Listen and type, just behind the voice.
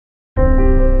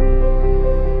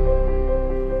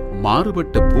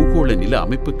மாறுபட்ட பூகோள நில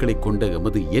அமைப்புகளை கொண்ட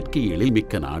எமது இயற்கை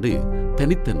எழில்மிக்க நாடு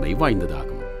தனித்தன்மை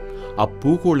வாய்ந்ததாகும்.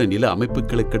 அப்பூகோள நில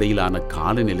அமைப்புகளுக்கிடையிலான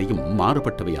காலநிலையும்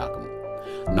மாறுபட்டவையாகும்.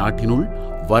 நாட்டினுள்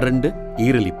வறண்ட,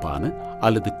 ஈரலிப்பான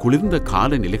அல்லது குளிர்ந்த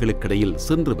காலநிலைகளுக்கிடையில்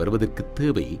சென்று வருவதற்கு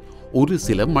தேவை ஒரு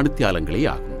சில மணித்தியாலங்களே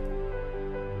ஆகும்.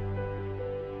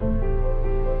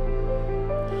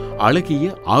 அழகிய,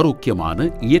 ஆரோக்கியமான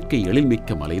இயற்கை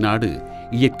எழில்மிக்க மலைநாடு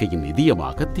இயற்கையின்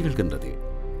இதயமாக திகழ்கின்றது.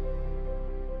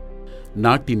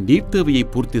 நாட்டின் நீர்த்தேவையை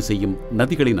பூர்த்தி செய்யும்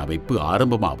நதிகளின் அமைப்பு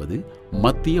ஆரம்பமாவது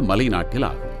மத்திய மலைநாட்டில்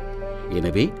ஆகும்.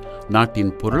 எனவே நாட்டின்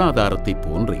பொருளாதாரத்தை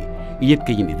போன்றே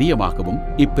இயற்கையின் இதயமாகவும்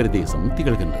இப்பிரதேசம்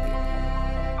திகழ்கின்றது.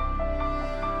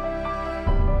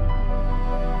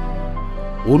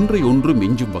 ஒன்றை ஒன்று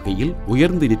மிஞ்சும் வகையில்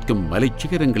உயர்ந்து நிற்கும்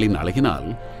மலைச்சிகரங்களின் அழகினால்,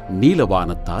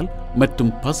 நீலவானத்தால்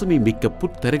மற்றும் பசுமை மிக்க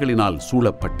புத்தரைகளினால்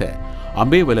சூழப்பட்ட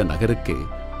அம்பேவல நகருக்கு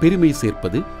பெருமை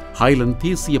சேர்ப்பது ஹைலண்ட்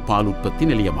தேசிய பால் உற்பத்தி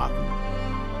நிலையமாகும்.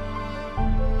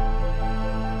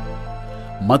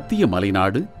 மத்திய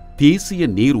மலைநாடு தேசிய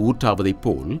நீர் ஊற்றாவதைப்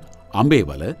போல்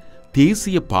அம்பேவல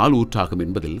தேசிய பால் ஊற்றாகும்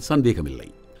என்பதில் சந்தேகமில்லை.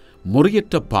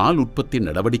 முறையற்ற பால் உற்பத்தி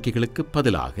நடவடிக்கைகளுக்கு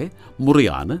பதிலாக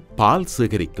முறையான பால்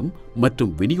சேகரிக்கும்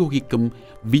மற்றும் விநியோகிக்கும்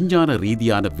விஞ்ஞான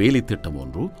ரீதியான வேலை திட்டம்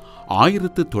ஒன்று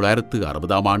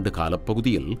 1960ஆம் ஆண்டு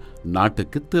காலப்பகுதியில்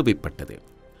நாட்டுக்கு தேவைப்பட்டது.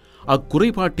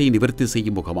 அக்குறைபாட்டை நிவர்த்தி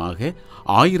செய்யும் முகமாக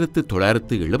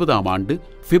 1970ஆம் ஆண்டு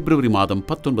பிப்ரவரி மாதம்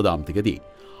 19ஆம் தேதி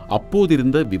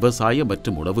அப்போதிருந்த விவசாய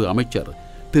மற்றும் உணவு அமைச்சர்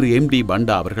திரு MD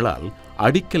பண்டா அவர்களால்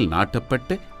அடிக்கல்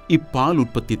நாட்டப்பட்ட இப்பால்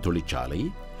உற்பத்தி தொழிற்சாலை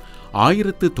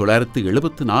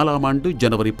 1974ஆம் ஆண்டு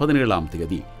ஜனவரி 17ஆம்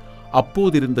தேதி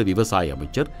அப்போதிருந்த விவசாய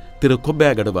அமைச்சர் திரு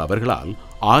கொப்பேகடவு அவர்களால்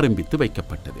ஆரம்பித்து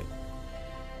வைக்கப்பட்டது.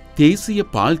 தேசிய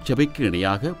பால் சபைக்கு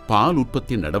இணையாக பால்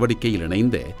உற்பத்தி நடவடிக்கையில்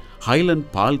இணைந்த ஹைலண்ட்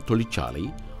பால் தொழிற்சாலை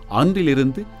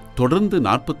அன்றிலிருந்து தொடர்ந்து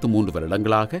 43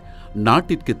 வருடங்களாக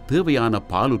நாட்டிற்கு தேவையான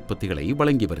பால் உற்பத்திகளை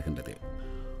வழங்கி வருகின்றது.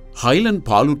 ஹைலண்ட்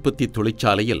பால் உற்பத்தி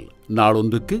தொழிற்சாலையில்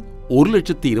நாளொன்றுக்கு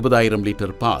 1,20,000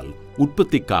 லிட்டர் பால்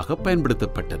உற்பத்திக்காக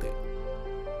பயன்படுத்தப்பட்டது.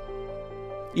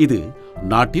 இது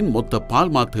நாட்டின் மொத்த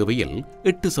பால்மா தேவையில்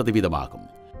 8%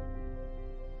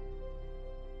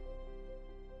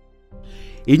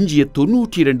 எஞ்சிய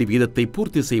 92%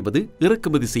 பூர்த்தி செய்வது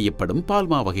இறக்குமதி செய்யப்படும்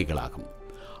பால்மா வகைகளாகும்.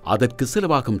 அதற்கு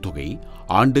செலவாகும் தொகை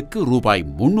ஆண்டுக்கு ரூபாய்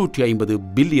 350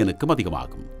 பில்லியனுக்கும்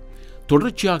அதிகமாகும்.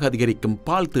 தொடர்ச்சியாக அதிகரிக்கும்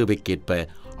பால் தேவைக்கேற்ப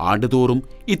ஆண்டுதோறும்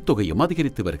இத்தொகையும்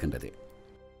அதிகரித்து வருகின்றது.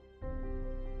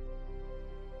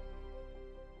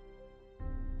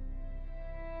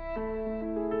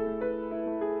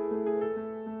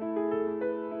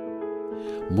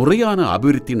 முறையான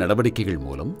அபிவிருத்தி நடவடிக்கைகள்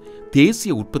மூலம்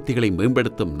தேசிய உற்பத்திகளை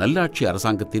மேம்படுத்தும் நல்லாட்சி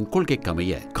அரசாங்கத்தின்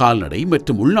கொள்கைக்கமைய கால்நடை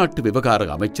மற்றும் உள்நாட்டு விவகார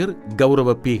அமைச்சர்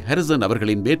கௌரவ P. ஹரிசன்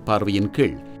அவர்களின் மேற்பார்வையின்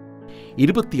கீழ்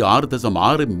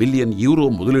 26.6 மில்லியன் யூரோ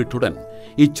முதலீட்டுடன்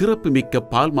இச்சிறப்பு மிக்க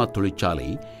பால்மா தொழிற்சாலை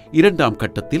 2ஆம்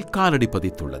கட்டத்தில் காலடி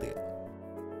பதித்துள்ளது.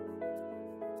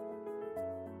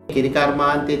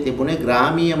 කිරිකර්මාන්තයේ තිබුණේ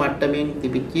ග්‍රාමීය මට්ටමින්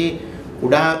තිබිච්ච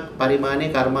කුඩා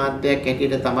පරිමාණයේ කර්මාන්තයක්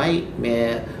හැටියට තමයි මේ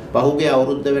පහුගිය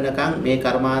අවුරුද්ද වෙනකන් මේ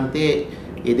කර්මාන්තයේ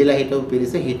යෙදලා හිටපු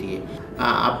පිරිස හිටියේ.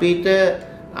 අපිට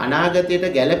අනාගතයට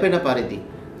ගැළපෙන පරිදි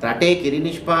රටේ කිරි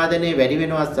නිෂ්පාදනය වැඩි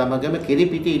වෙනවත් සමගම කිරි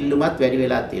පිටි ඉල්ලුමත් වැඩි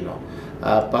වෙලා තියෙනවා.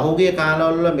 පහුගිය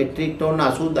කාලවල මෙට්‍රික් ටොන්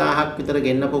 80000ක් විතර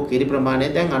ගෙන්නපු කිරි ප්‍රමාණය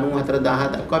දැන් 94000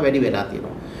 දක්වා වැඩි වෙලා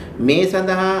තියෙනවා. මේ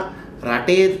සඳහා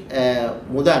රටේ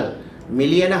මුදල්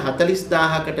මිලියන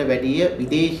 40000කට වැඩිය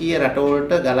විදේශීය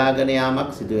රටවලට ගලාගෙන යාමක්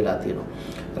සිදු වෙලා තියෙනවා.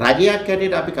 රජයක්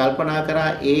හැටියට අපි කල්පනා කරා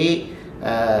ඒ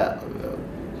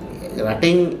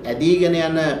රටින් ඇදීගෙන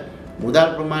යන මුදල්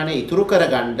ප්‍රමාණය ඉතුරු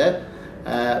කරගන්න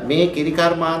මේ කිරි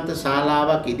කර්මාන්ත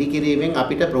ශාලාවක් ඉදිකිරීමෙන්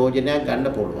අපිට ප්‍රයෝජනයක් ගන්න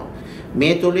පුළුවන්.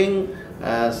 මේ තුලින්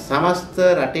සමස්ත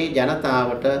රටේ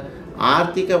ජනතාවට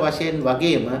ආර්ථික වශයෙන්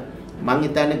වගේම මං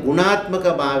හිතන්නේ ගුණාත්මක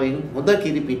භාවයෙන් හොඳ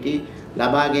කිරිපිටි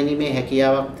லபா கெனிமே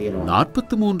ஹக்கியாවක් තියෙනවා.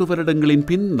 43 வருடங்களின்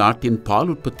பின் நாட்டின்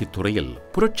பால் உற்பத்தி துறையில்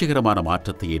புரட்சிகரமான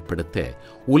மாற்றத்தை ஏற்படுத்த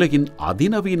உலகின்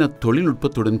அதிநவீன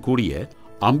தொழில்நுட்பத்துடன் கூடிய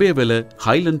அம்பேவல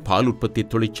ஹைலண்ட் பால் உற்பத்தி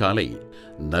தொழிற்சாலை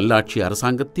நல்லாட்சி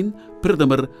அரசாங்கத்தின்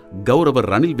பிரதமர் கௌரவ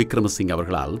ரணில் விக்ரமசிங்க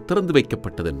அவர்களால் திறந்து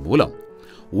வைக்கப்பட்டதன் மூலம்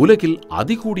உலகில்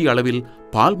அதிகூடிய அளவில்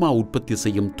பால்மா உற்பத்தி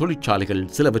செய்யும் தொழிற்சாலைகள்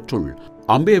சிலவற்றுள்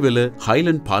அம்பேவல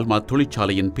ஹைலண்ட் பால்மா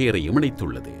தொழிற்சாலையின் பெயரையும்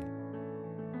இணைத்துள்ளது.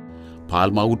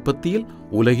 பால்மா உற்பத்தியில்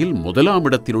உலகில் முதலாம்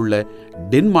இடத்தில் உள்ள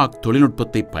டென்மார்க்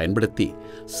தொழில்நுட்பத்தை பயன்படுத்தி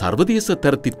சர்வதேச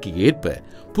தரத்திற்கு ஏற்ப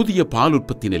புதிய பால்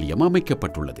உற்பத்தி நிலையம்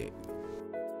அமைக்கப்பட்டுள்ளது.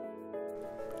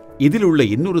 இதில் உள்ள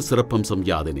இன்னொரு சிறப்பம்சம்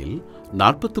யாதெனில்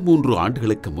 43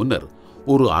 ஆண்டுகளுக்கு முன்னர்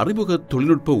ஒரு அறிமுக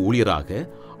தொழில்நுட்ப ஊழியராக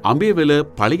அம்பேவல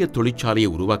பழைய தொழிற்சாலையை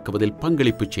உருவாக்குவதில்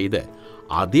பங்களிப்பு செய்த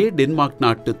அதே டென்மார்க்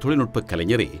நாட்டு தொழில்நுட்ப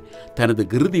கலைஞரே தனது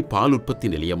இறுதி பால் உற்பத்தி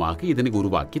நிலையமாக இதனை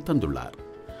உருவாக்கி தந்துள்ளார்.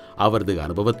 அவரது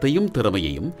அனுபவத்தையும்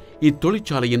திறமையையும்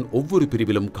இத்தொழிற்சாலையின் ஒவ்வொரு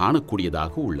பிரிவிலும்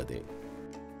காணக்கூடியதாக உள்ளது.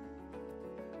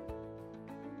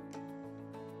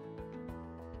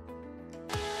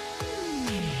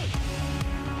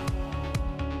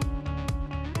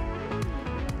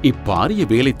 இப்பாரிய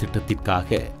வேலை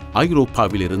திட்டத்திற்காக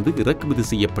ஐரோப்பாவிலிருந்து இறக்குமதி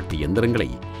செய்யப்பட்ட இயந்திரங்களை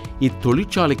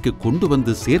இத்தொழிற்சாலைக்கு கொண்டு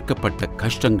வந்து சேர்க்கப்பட்ட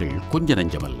கஷ்டங்கள் கொஞ்ச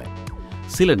நஞ்சமல்ல.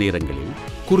 சில நேரங்களில்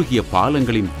குறுகிய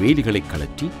பாலங்களின் வேலிகளை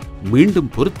கழற்றி மீண்டும்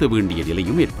பொருத்த வேண்டிய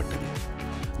நிலையும் ஏற்பட்டது.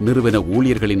 நிறுவன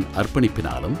ஊழியர்களின்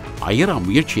அர்ப்பணிப்பினாலும் அயரா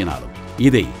முயற்சியினாலும்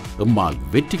இதை எம்மால்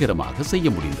வெற்றிகரமாக செய்ய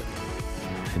முடிந்தது.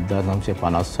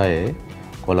 1956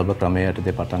 කොළඹ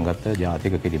ක්‍රමයටදී පටන් ගත්ත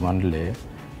ජාතික කිරි මණ්ඩලය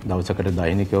දවසකට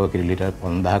දෛනිකව කිරි ලිටර්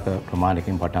 5000ක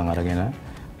ප්‍රමාණයකින් පටන් අරගෙන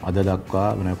අද දක්වා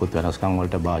වෙනකුත් වෙනස්කම්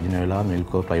වලට භාජනය වෙලා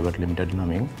මිල්කෝ ප්‍රයිවට් ලිමිටඩ්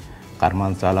නමින්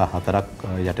කර්මාන්තශාලා 4ක්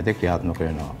යටතේ ක්‍රියාත්මක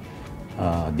වෙනවා.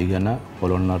 දිගන,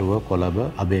 පොළොන්නරුව, කොළඹ,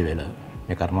 අබේවැල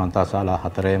මේ කර්මාන්තශාලා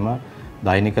 4ේම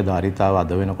දෛනික ධාරිතාව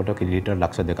අද වෙනකොට කිරි ලිටර්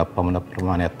ලක්ෂ 2ක් පමණ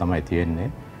ප්‍රමාණයක් තමයි තියෙන්නේ.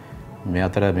 මේ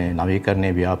අතර මේ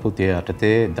නවීකරණයේ ව්‍යාපෘතිය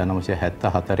යටතේ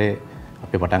 1974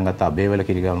 අපි පටන් ගත්ත අබේවැල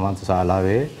කිරි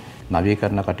කර්මාන්තශාලාවේ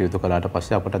නවීකරණ කටයුතු කළාට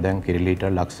පස්සේ අපට දැන් කිරි ලිටර්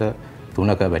ලක්ෂ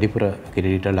 3ක වැඩිපුර කිරි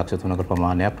ලිටර් ලක්ෂ 3ක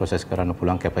ප්‍රමාණයක් ප්‍රොසෙස් කරන්න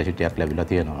පුළුවන් කැපැසිටියක් ලැබිලා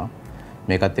තියෙනවා.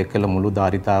 මේකත් එක්කලා මුළු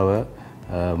ධාරිතාව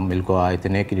මිල්කෝ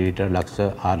ආයතනයේ කිරි ලිටර් ලක්ෂ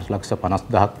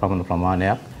 4,50,000ක් පමණ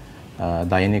ප්‍රමාණයක්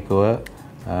දෛනිකව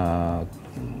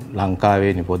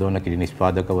ලංකාවේ නිපදවන කිරි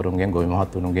නිෂ්පාදකවරුන්ගෙන් ගොවි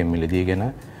මහත්තුරුන්ගෙන් මිලදීගෙන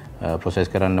ප්‍රොසෙස්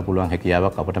කරන්න පුළුවන්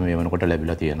හැකියාවක් අපට මේ වෙනකොට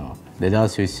ලැබිලා තියෙනවා.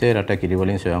 2020 රට කිරි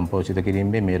වලින් ස්වයංපෝෂිත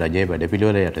කිරීමේ මේ රජයේ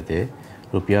වැඩපිළිවෙල යටතේ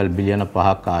රුපියල් බිලියන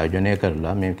 5ක් ආයෝජනය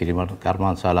කරලා මේ කිරි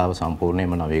කර්මාන්තශාලාව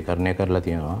සම්පූර්ණයෙන්ම නවීකරණය කරලා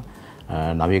තියෙනවා.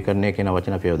 නවීකරණය කියන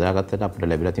වචන අපි යොදාගත්තට අපිට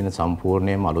ලැබිලා තියෙන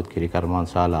සම්පූර්ණයෙන්ම අලුත් කිරි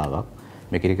කර්මාන්තශාලාවක්.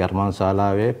 මේ කිරි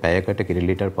කර්මාන්තශාලාවේ පැයකට කිරි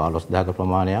ලිටර් 15000ක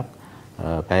ප්‍රමාණයක්,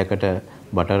 පැයකට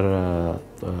බටර්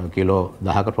කිලෝ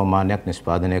 10ක ප්‍රමාණයක්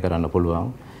නිෂ්පාදනය කරන්න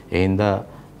පුළුවන්. ඒ හින්දා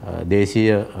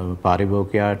දේශීය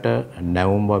පාරිභෝගිකයාට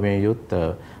නැවුම් වශයෙන් යුත්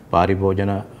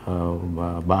පාරිභෝජන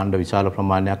භාණ්ඩ විශාල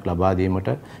ප්‍රමාණයක් ලබා දීමට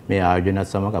මේ ආයෝජනයත්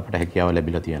සමග අපට හැකියාව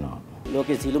ලැබිලා තියෙනවා.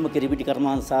 ලෝකයේ සියලුම කිරිපිටි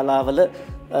කර්මාන්තශාලාවල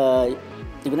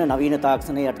තිබෙන නවීන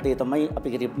තාක්ෂණය යටතේ තමයි අපි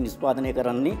කිරිපිටි නිෂ්පාදනය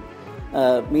කරන්නේ.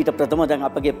 මීට ප්‍රථම දැන්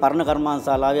අපගේ පරණ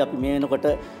කර්මාන්තශාලාවේ අපි මේ වෙනකොට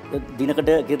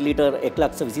දිනකට කිරි ලිටර්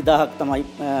 1,20,000ක් තමයි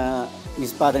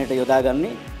නිෂ්පාදනයට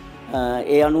යොදාගන්නේ.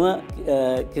 ඒ අනුව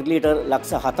කිරි ලිටර්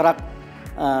ලක්ෂ 4ක්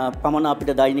පමණ අපිට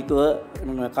දෛනිකව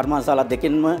කර්මාන්තශාලා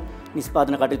දෙකෙන්ම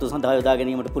නිෂ්පාදන කටයුතු සඳහා යොදා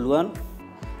ගැනීමට පුළුවන්.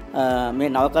 මේ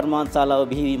නව කර්මාන්තශාලාව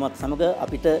බිහිවීමත් සමග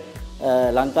අපිට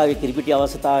ලංකාවේ කිරිපිටි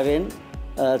අවශ්‍යතාවයෙන්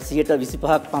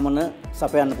 25%ක් පමණ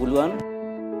සපයන්න පුළුවන්.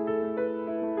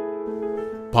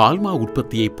 பால்மா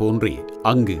உற்பத்தியை போன்றே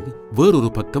அங்கு வேறொரு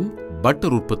பக்கம்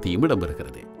பட்டர் உற்பத்தியும்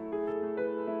இடம்பெறுகிறது.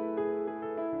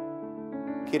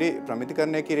 කිරි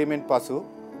ප්‍රමිතිකරණය කිරීමෙන් පසු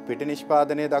පිටි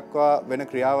නිෂ්පාදනය දක්වා වෙන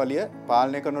ක්‍රියාවලිය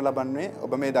පාලනය කරනු ලබන්නේ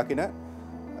ඔබ මේ දකින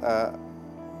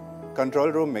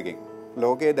කන්ට්‍රෝල් රූම් එකකින්.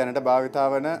 ලෝකයේ දැනට භාවිතා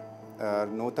වන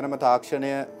නූතනම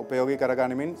තාක්ෂණය උපයෝගී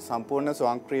කරගනිමින් සම්පූර්ණ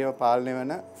ස්වයංක්‍රීයව පාලනය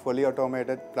වන ෆුලි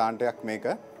ඔටෝමේටඩ් ප්ලාන්ට් එකක් මේක.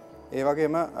 ඒ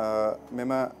වගේම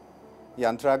මෙම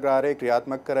යන්ත්‍රාගාරයේ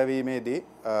ක්‍රියාත්මක කරවීමේදී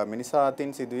මිනිසා අතින්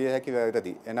සිදුවිය හැකි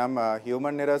වැරදි එනම්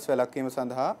හියුමන් එරර්ස් වැළැක්වීම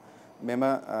සඳහා මෙම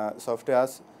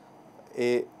සොෆ්ට්වෙයාර්ස්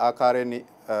ඒ ආකාරයෙන්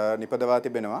நிபதவா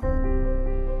திபெனவா.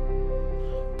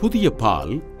 புதிய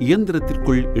பால்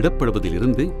இயந்திரத்திற்குள்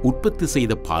இடப்படுவதிலிருந்து உற்பத்தி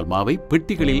செய்த பால்மாவை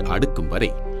பெட்டிகளில் அடுக்கும் வரை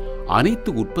அனைத்து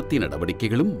உற்பத்தி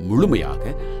நடவடிக்கைகளும்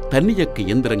முழுமையாக தன்னியக்க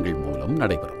இயந்திரங்கள் மூலம்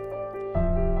நடைபெறும்.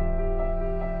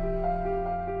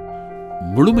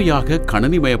 முழுமையாக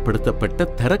கணனிமயப்படுத்தப்பட்ட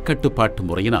தரக்கட்டுப்பாட்டு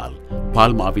முறையினால்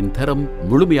பால்மாவின் தரம்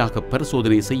முழுமையாக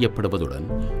பரிசோதனை செய்யப்படுவதுடன்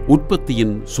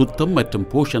உற்பத்தியின் சுத்தம் மற்றும்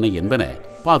போஷணை என்பன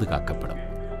பாதுகாக்கப்படும்.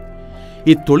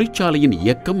 இத்தொழிற்சாலையின்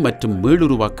இயக்கம் மற்றும்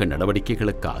மீளுருவாக்க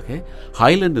நடவடிக்கைகளுக்காக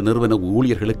ஹைலண்ட் நிறுவன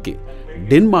ஊழியர்களுக்கு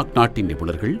டென்மார்க் நாட்டின்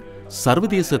நிபுணர்கள்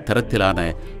சர்வதேச தரத்திலான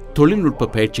தொழில்நுட்ப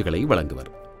பயிற்சிகளை வழங்குவர்.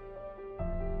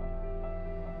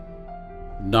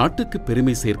 நாட்டுக்கு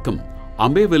பெருமை சேர்க்கும்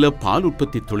அம்பேவெல பால்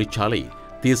உற்பத்தி தொழிற்சாலை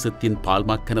தேசத்தின்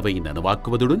பால்மா கனவை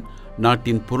நனவாக்குவதுடன்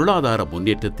நாட்டின் பொருளாதார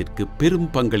முன்னேற்றத்திற்கு பெரும்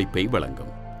பங்களிப்பை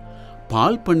வழங்கும்.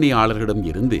 பால் பண்ணையாளர்களிடம்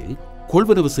இருந்து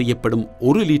கொள்வனவு செய்யப்படும்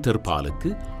 1 லிட்டர் பாலுக்கு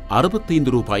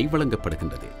 65 ரூபாய்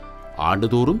வழங்கப்படுகின்றது.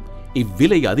 ஆண்டுதோறும்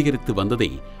இவ்விலை அதிகரித்து வந்ததை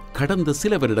கடந்த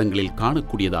சில வருடங்களில்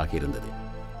காணக்கூடியதாக இருந்தது.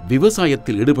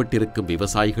 விவசாயத்தில் ஈடுபட்டிருக்கும்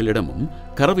விவசாயிகளிடமும்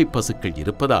கறவை பசுக்கள்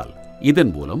இருப்பதால்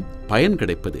இதன் மூலம் பயன்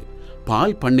கிடைப்பது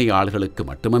பால் பண்ணையாளர்களுக்கு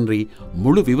மட்டுமன்றி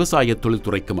முழு விவசாய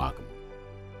தொழில்துறைக்கும் ஆகும்.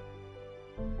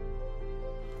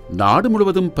 நாடு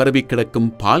முழுவதும் பரவி கிடக்கும்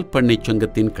பால் பண்ணை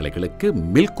சங்கத்தின் கிளைகளுக்கு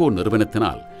மில்கோ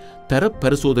நிறுவனத்தினால் தரப்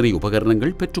பரிசோதனை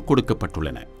உபகரணங்கள் பெற்றுக்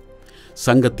கொடுக்கப்பட்டுள்ளன.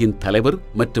 சங்கத்தின் தலைவர்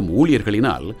மற்றும்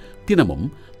ஊழியர்களினால் தினமும்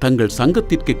தங்கள்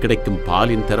சங்கத்திற்கு கிடைக்கும்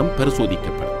பாலின் தரம்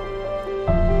பரிசோதிக்கப்படும்.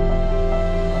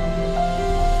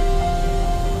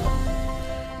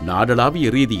 நாடளாவிய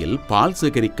ரீதியில் பால்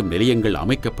சேகரிக்கும் நிலையங்கள்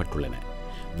அமைக்கப்பட்டுள்ளன.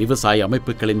 விவசாய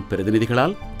அமைப்புகளின்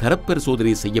பிரதிநிதிகளால்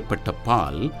தரப்பரிசோதனை செய்யப்பட்ட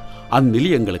பால்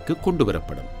அந்நிலையங்களுக்கு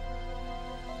கொண்டுவரப்படும்.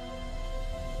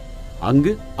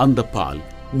 அங்கு அந்த பால்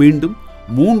மீண்டும்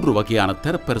 3 வகையான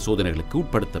தரப்பரிசோதனைகளுக்கு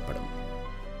உட்படுத்தப்படும்.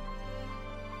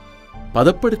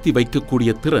 பதப்படுத்தி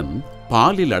வைக்கக்கூடிய திறன்,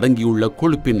 பாலில் அடங்கியுள்ள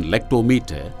கொழுப்பின்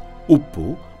லெக்டோமீட்டர், உப்பு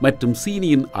மற்றும்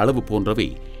சீனியின் அளவு போன்றவை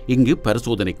இங்கு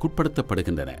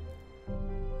பரிசோதனைக்குட்படுத்தப்படுகின்றன.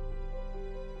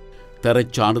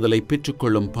 தரச் சான்றிதழை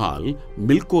பெற்றுக்கொள்ளும் பால்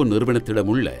மில்கோ நிறுவனத்திடம்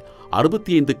உள்ள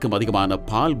 65க்கும் அதிகமான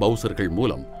பால் பவுசர்கள்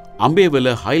மூலம்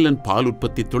அம்பேவல ஹைலண்ட் பால்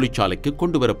உற்பத்தி தொழிற்சாலைக்கு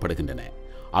கொண்டுவரப்படுகின்றன.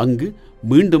 அங்கு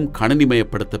மீண்டும்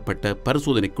கணனிமயப்படுத்தப்பட்ட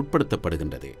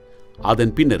பரிசோதனைக்குட்படுத்தப்படுகின்றது.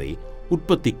 அதன் பின்னரே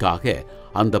உற்பத்திக்காக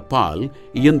அந்த பால்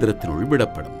இயந்திரத்தினுள்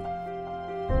விடப்படும்.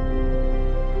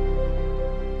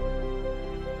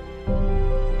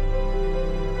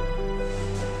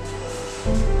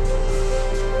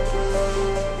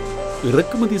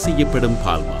 இறக்குமதி செய்யப்படும்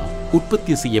பால்மா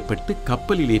உற்பத்தி செய்யப்பட்டு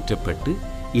கப்பலில் ஏற்றப்பட்டு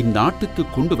இந்நாட்டுக்கு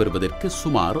கொண்டு வருவதற்கு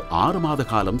சுமார் 6 மாத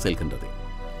காலம் செல்கின்றது.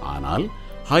 ஆனால்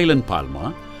ஹைலண்ட் பால்மா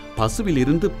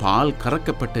பசுவிலிருந்து பால்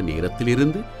கறக்கப்பட்ட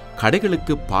நேரத்திலிருந்து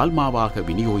கடைகளுக்கு பால்மாவாக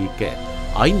விநியோகிக்க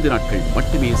 5 நாட்கள்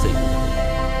மட்டுமே செல்கின்றது.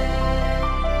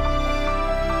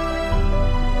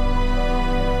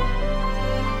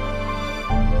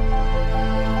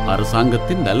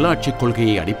 அரசாங்கத்தின் நல்லாட்சி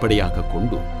கொள்கையை அடிப்படையாக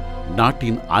கொண்டு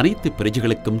நாட்டின் அனைத்து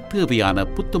பிரஜைகளுக்கும் தேவையான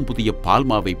புத்தம் புதிய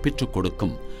பால்மாவை பெற்றுக்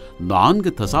கொடுக்கும்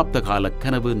 4 தசாப்த கால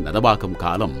கனவு நனவாகும்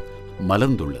காலம்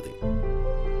மலர்ந்துள்ளது.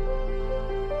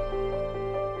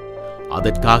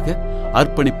 அதற்காக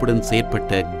அர்ப்பணிப்புடன்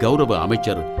செயற்பட்ட கௌரவ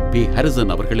அமைச்சர் பி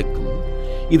ஹரிசன் அவர்களுக்கும்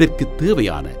இதற்கு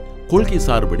தேவையான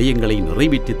கொள்கைசார் விடயங்களை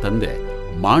நிறைவேற்றி தந்த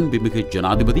மாண்புமிகு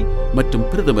ஜனாதிபதி மற்றும்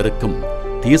பிரதமருக்கும்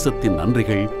தேசத்தின்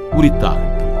நன்றிகள்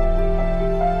உரித்தாகட்டும்.